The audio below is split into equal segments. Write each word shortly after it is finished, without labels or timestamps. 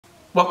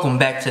Welcome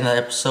back to another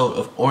episode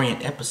of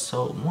Orient,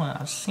 episode 1.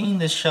 I've seen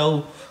this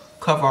show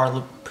cover art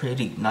look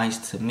pretty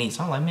nice to me,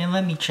 so I'm like, man,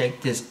 let me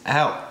check this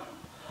out.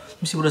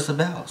 Let me see what it's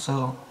about.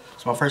 So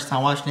it's my first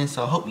time watching it,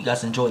 so I hope you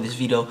guys enjoy this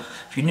video.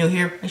 If you're new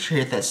here, make sure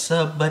you hit that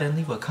sub button,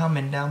 leave a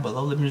comment down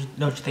below. Let me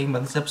know what you think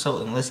about this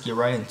episode, and let's get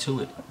right into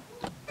it.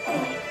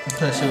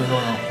 Let's see what's going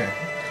on here.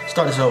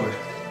 Start this over.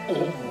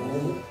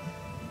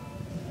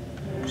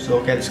 So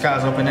okay, the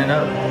sky's opening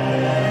up.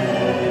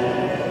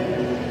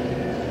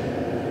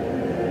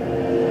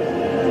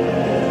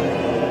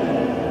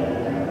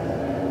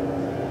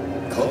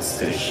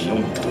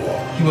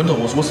 Himoto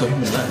was what's a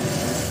human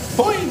life?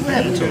 Boy, what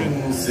happened to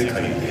him? The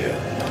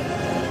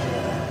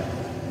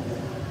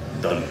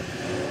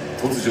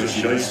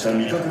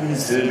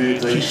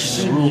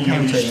rule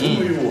came to an end.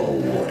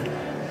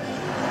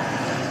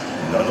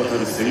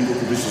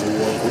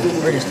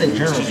 Greatest state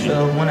generals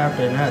fell one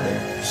after another.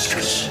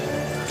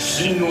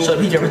 So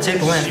did he ever take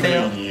the land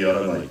fail?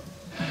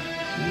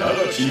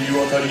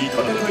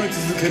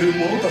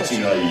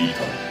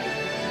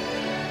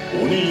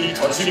 More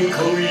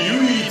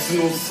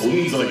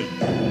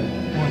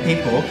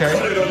people, okay.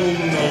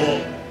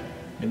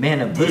 The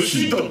man of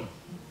Bushi.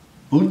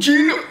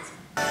 Buchino.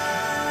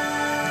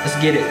 Let's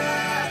get it.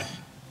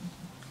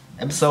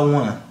 Episode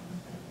 1.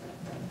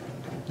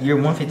 Year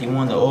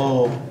 151, the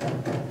oil.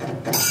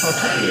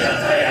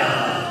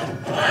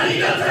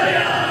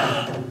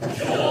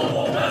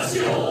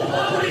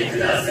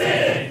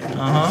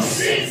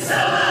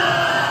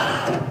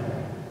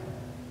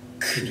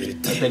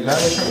 They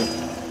got it.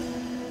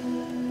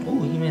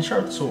 Ooh, he meant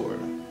short sword.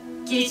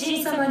 Is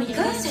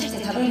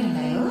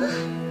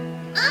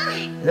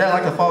that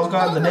like the false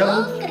god, the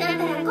devil?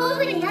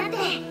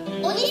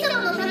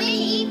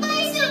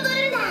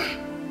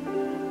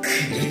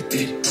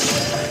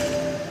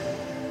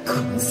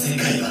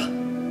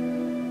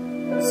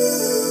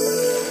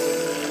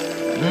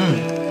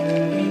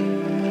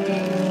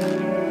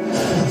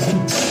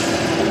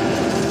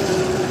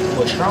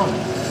 What's wrong?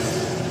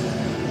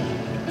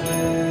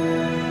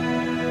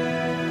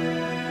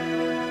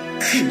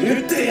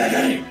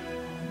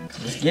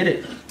 Let's get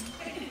it.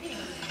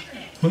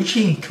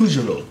 Muchi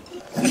Kujiro.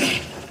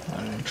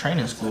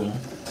 Training school.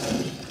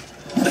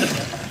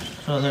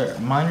 So they're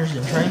minors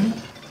in training?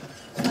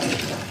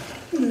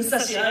 You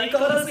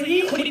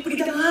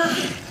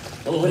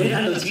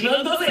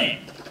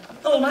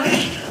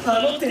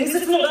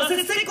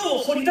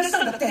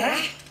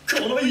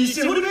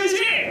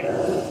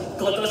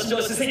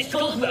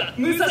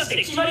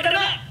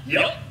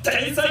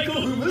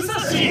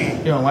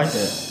don't like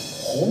that?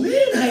 褒め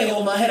るなよ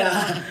お前ら。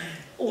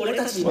俺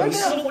たちにも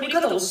一緒の掘り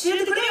方教え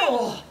てくれ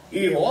よ。い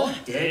いよ。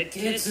でっ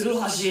けえ鶴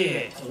橋。こ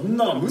ん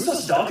なの武蔵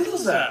だけだ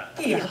ぜ。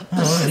やっ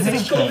ぱ史跡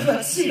甲府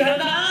は違う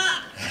な。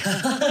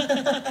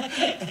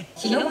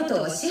日の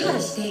本を支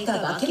配していた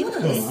化け物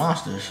です。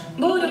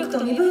暴力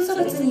と身分差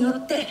別によ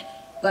って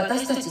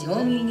私たち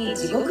農民に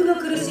地獄の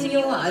苦しみ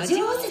を味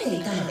わわせて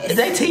いたので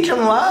す。ひ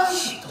ど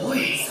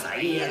い。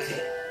最悪。違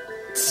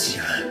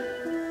う。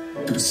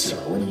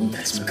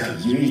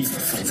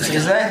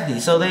 Exactly,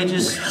 so they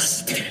just...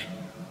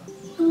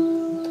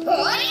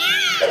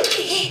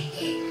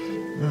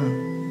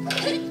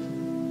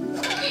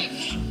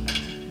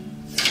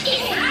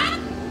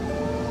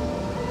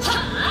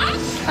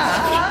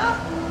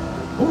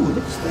 Ooh,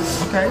 this,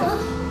 okay.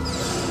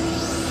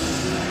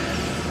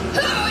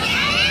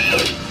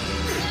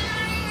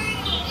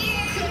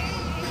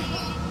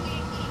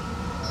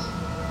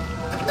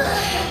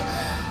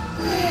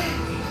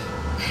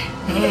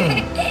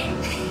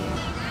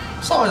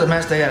 It's always a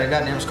mess they got a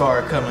goddamn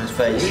scar cut on his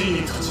face.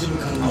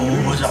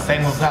 Oh, what's our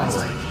famous power?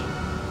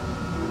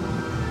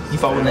 He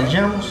fought with the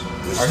generals?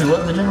 Or he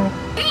was the general?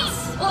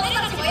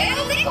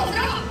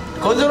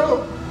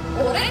 Kozoro?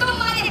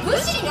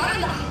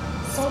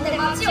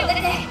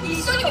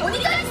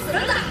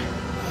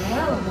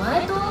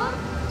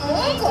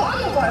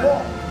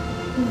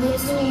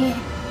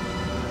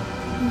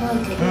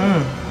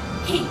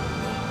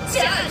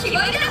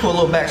 Cool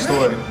little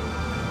backstory.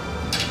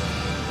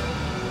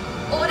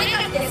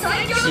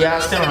 See, I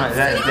still don't know. Is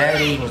that his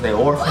daddy? Was they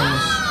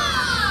orphans?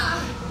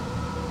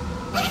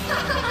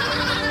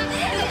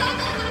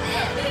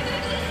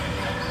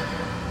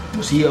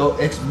 Was he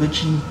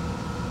ex-Buchi?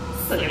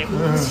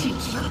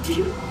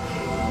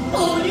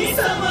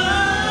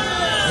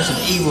 It's an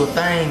evil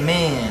thing,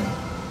 man.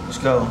 Let's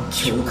go.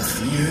 You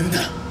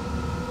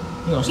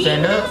gonna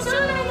stand up?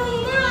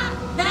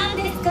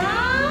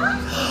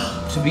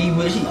 To be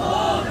Buchi?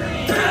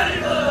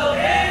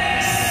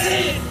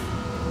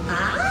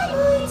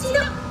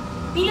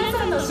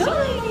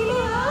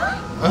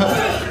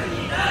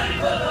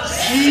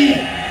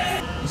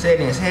 You said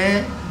in his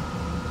head?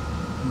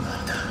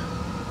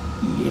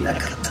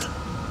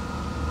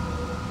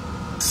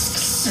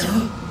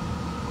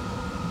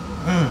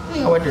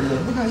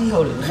 Look how he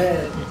hold it.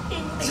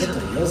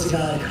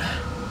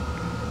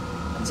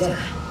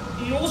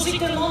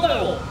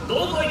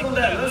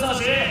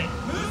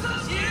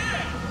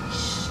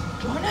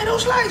 Tornado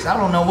slice. I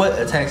don't know what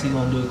attacks he's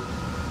gonna do.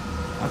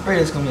 I'm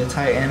afraid it's gonna be a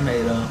tight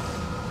anime though.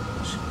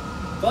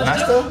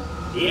 Nasta?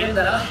 言えん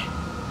だな。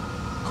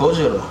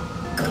 Kojiro.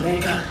 5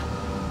年間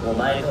お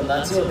前と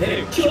街を出る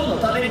今日の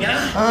ためにな。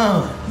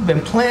 You've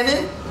been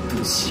planning?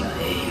 武士が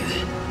英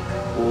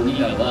雄、鬼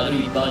が悪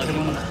い化け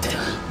物だってな。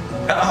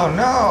 Oh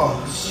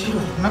no.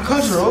 Not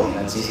Kojiro. それ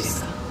が事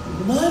実だ。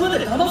お前ま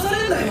で騙さ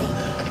れんだよ。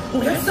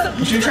おやつさん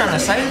Is you trying to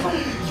say?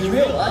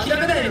 夢を諦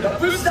めないのが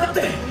武士だっ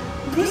て。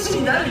武士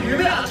になる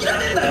夢諦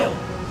めんだよ。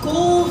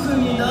甲府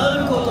にな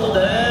ること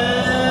で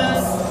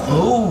す。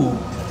 Ooh.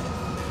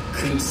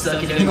 口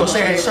先で You gonna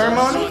say a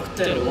ceremony? っ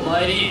てるお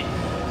前に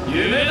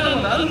夢だ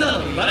のなんだ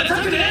の言われた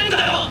くねえん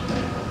だよ。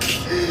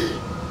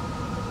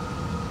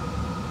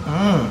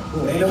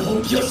俺の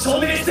本気を証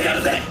明してや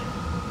るぜ。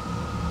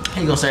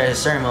 He gonna say at his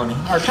ceremony.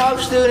 Our top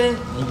student.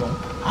 He gonna.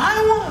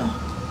 I want.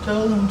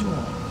 Tell him to.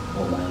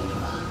 お前には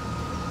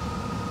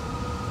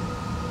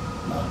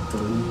まっと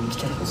うに生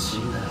きてほしい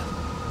んだよ。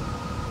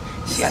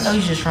 See, I know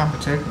he's just trying to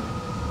protect him.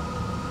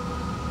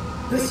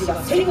 武士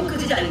は戦国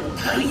時代の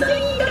大罪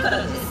人だか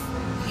らです。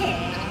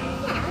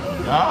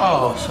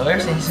 Oh, so ever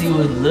since he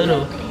was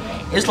little,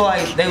 it's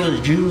like they was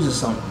Jews or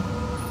something.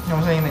 You know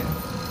what I'm saying?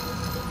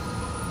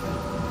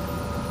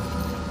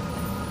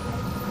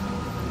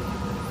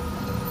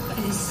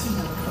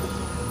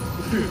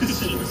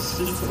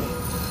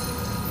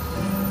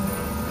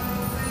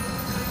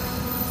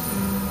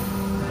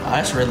 Oh,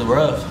 that's really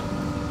rough.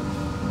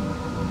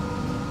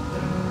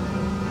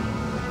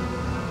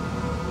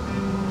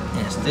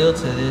 And still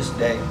to this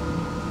day,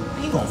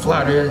 he gonna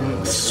fly there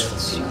and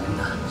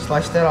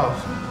slice that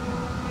off.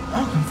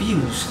 I'm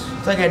confused.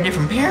 It's like they got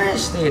different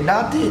parents. They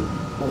adopted.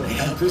 俺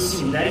が武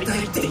士になりた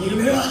いっていう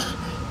夢は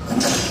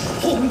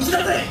本気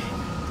だぜ。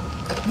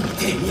見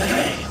てみやが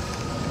れ。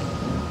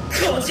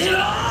こち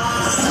ら。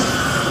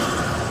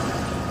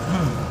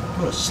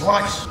What a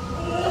slice.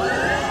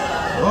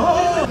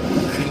 Oh.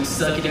 口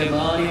先で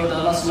周りを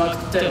騙しまくっ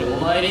てるお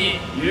前に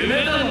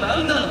夢だのな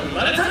んだの言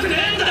われたくね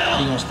えんだよ。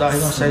 He gonna stop. He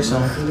gonna say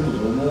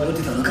something. 思われ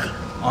てたのか。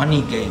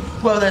 Oni game.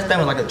 Well, that thing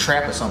was like a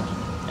trap or something.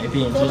 They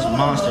being just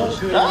monsters.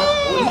 お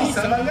兄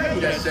様が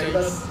いらっしゃい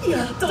ます。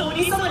やっとお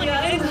兄様に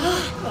会えるな。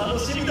楽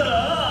しみだ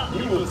な。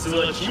荷物は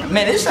君。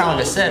 Man, this sounds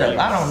like a setup.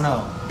 I don't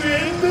know.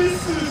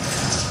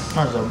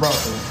 There's a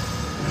brothel.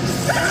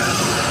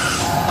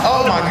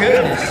 Oh my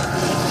goodness.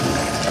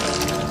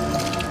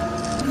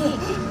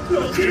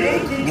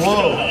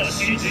 Whoa.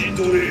 新人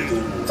奴隷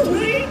ども。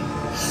貴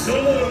様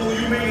らの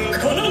夢が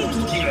叶う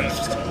時が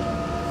来た。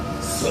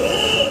さあ、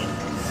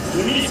お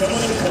兄様の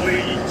た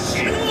めに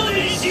死ぬま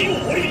で石を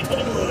掘りた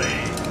まえ。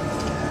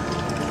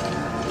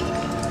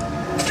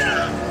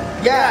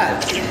 God.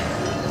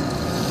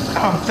 What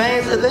kind of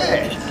things are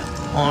that?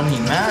 Oni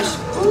mask.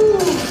 Ooh.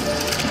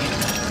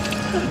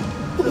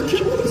 化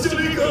け物じゃ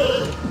ねえか。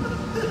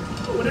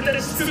俺た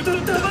ちずっと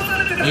騙さ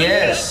れてた。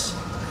 Yes.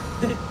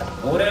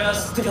 俺は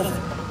知ってたぜ。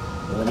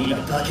鬼が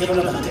化け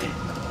物だって。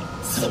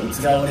そい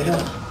つが俺の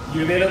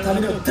夢のた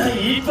めの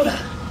第一歩だ。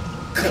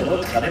こ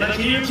の金な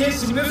き有権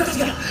士武蔵が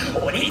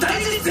鬼退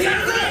治してや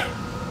るぜ。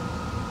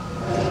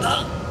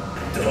あ、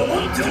どうもどう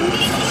も。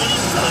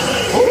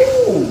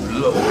 Oh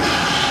Lord.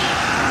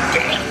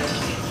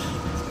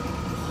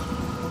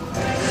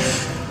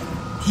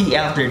 He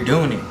out there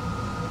doing it.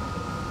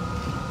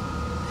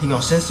 He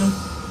gonna sense him?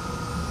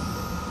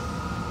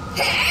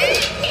 He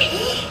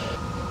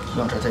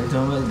gonna try to take it to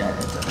him?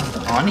 That's the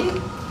Ani?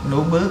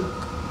 Notebook?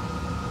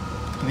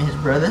 I mean his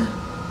brother?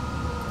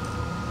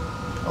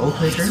 Old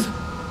picture?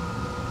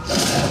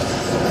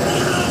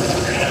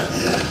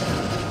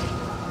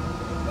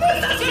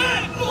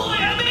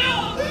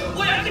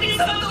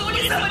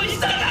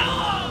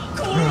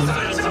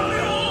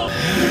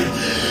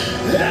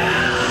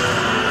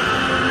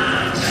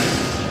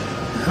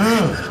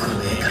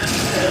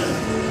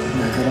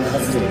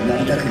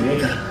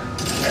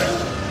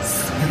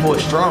 Boy,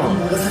 strong.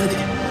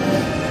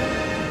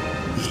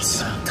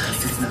 一番大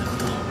切なこ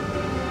と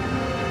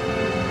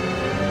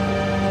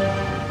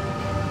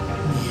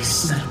見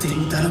失って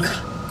いたのか。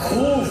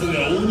甲府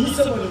が鬼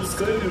様に仕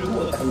えると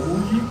はこう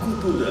いうこ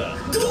とだ。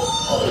ど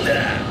うだ、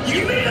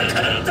夢が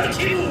叶った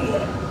気分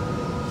は。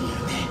夢、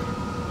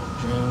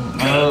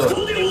学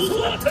校で教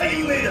わった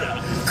夢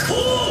だ。甲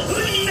府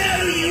にな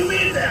る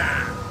夢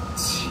だ。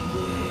知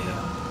恵よ。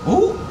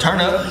 Ooh, turn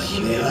up.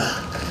 夢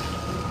は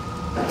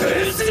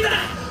武士だ。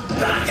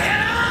バカ野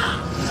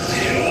郎。手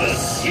を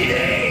知れ。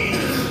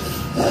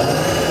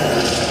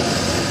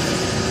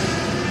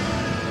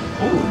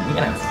 Ooh, you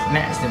got a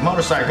nasty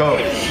motorcycle.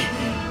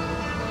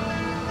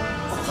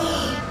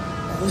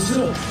 小次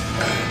郎。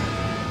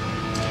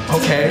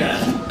 Okay.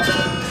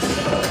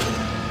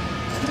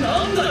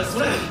 なんだよそ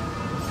れ。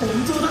本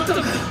当だった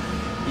のか。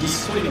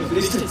石こりのふ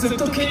りしてずっ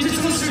と剣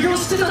術の修行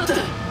してたって。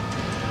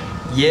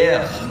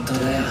 Yeah. 本当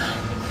だよ。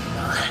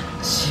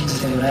信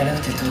じてもらえな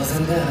くて当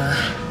然だよな。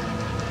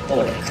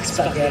俺口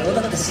パク野郎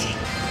だったし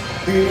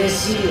嬉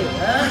しいよな。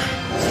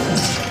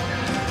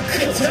こ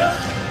ちら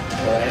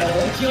俺の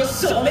本気を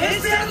証明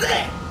してやるぜ。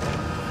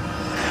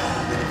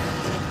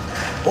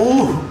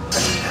 Ooh.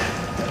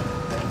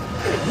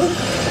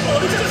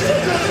 俺たちの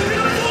顔を見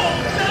ろよ。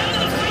何だ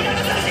そのや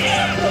らさしい。わ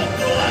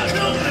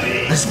かんない。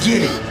Let's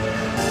get it.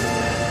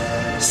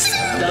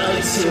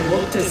 大地をも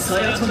って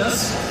鞘とな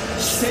し、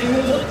飛線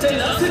をもって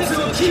羅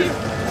刹を切る。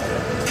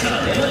金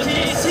巻き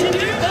一流抜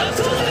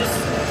刀です。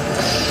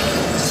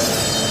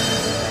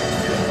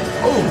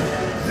Oh.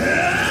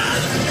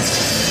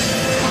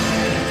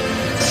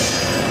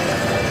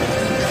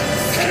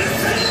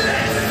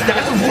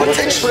 That's a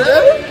vortex for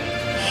them?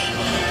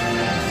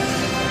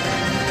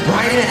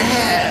 Right in the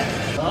head.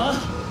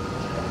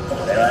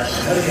 俺は一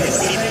人で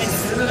折り返し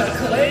するのが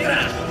怖いから、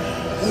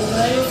お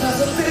前を誘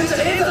ってるんじゃ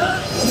ねえぞ。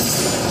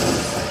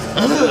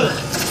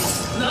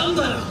なん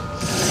だよ、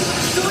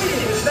一人で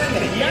手段が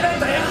嫌なん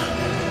だよ。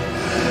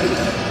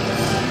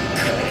こ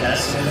れから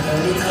死ぬ方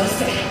に倒し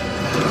て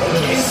冒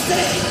険して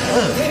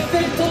てっぺ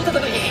ん取った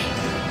時に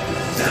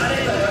誰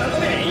と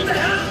喜べばいいんだよ。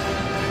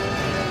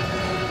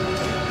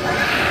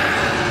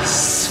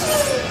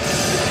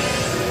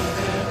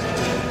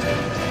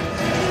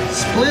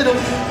Split him.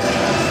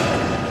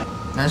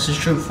 That's his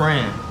true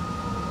friend.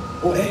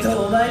 俺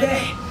とお前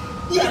で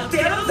やって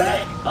やろう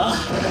ぜ。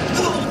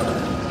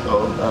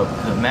Oh,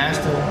 the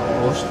master?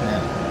 Oh,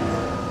 snap.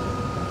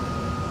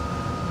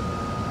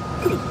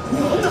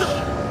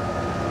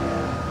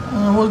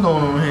 What's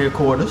going on here,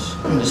 quarters?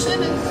 I'm just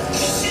sitting.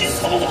 Let's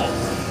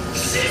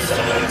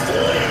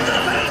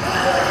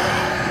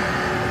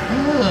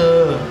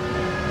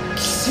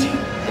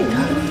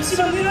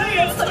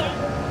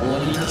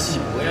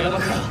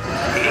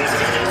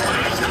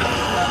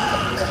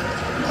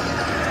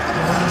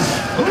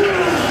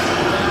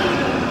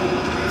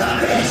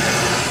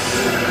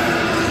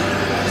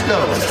go.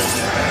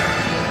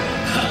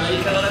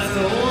 相変わらず大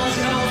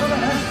味な技だ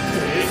な。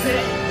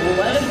お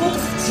前の方こ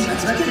そちま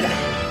ちまけんだ。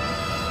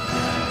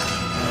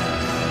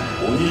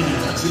鬼に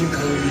立ち向か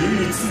う唯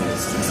一の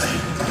存在、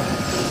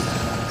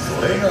そ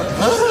れが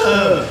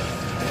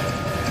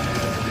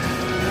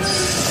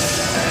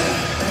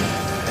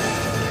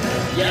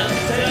やっ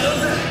てやろう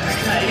ぜ、二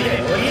人で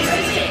鬼退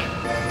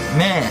治。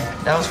 Man,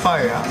 that was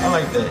fire. I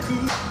like that.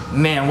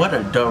 Man, what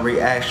a dope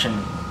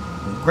reaction.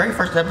 Great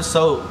first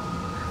episode.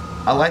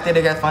 I like that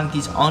they got to find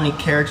these Oni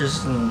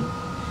characters and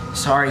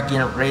sorry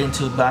getting right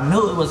into it, but I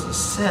knew it was a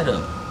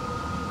setup.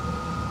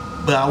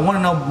 But I want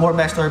to know more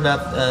backstory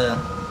about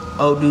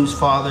old dude's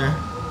father.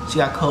 See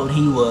how cold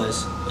he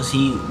was. Was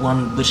he one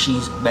of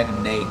Bushi's back in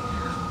the day?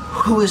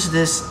 Who is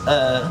this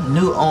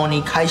new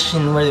Oni,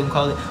 Kaishin, whatever they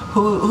call it?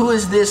 Who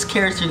is this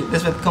character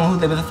that's about to come? Who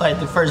they about to fight?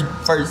 The first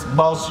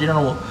boss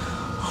general.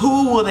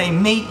 Who will they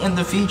meet in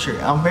the future?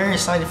 I'm very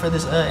excited for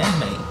this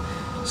anime.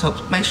 So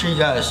make sure you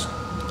guys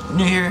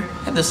new here,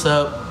 hit the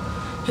sub,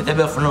 hit that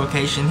bell for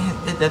notification,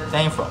 hit that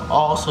thing for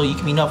all so you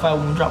can be notified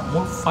when we drop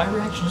more fire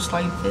reactions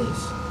like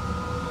this.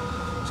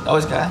 So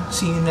always guys,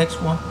 see you in the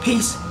next one.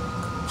 Peace.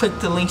 Click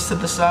the links to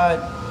the side.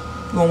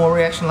 If you want more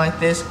reaction like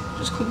this,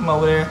 just click them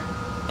over there.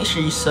 Make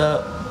sure you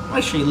sub,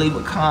 make sure you leave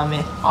a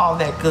comment, all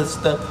that good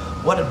stuff.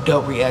 What a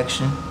dope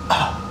reaction.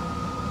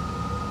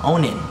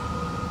 Own it.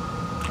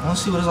 I want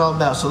to see what it's all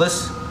about. So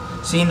let's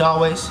see you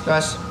always,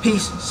 guys.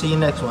 Peace. See you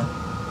next one.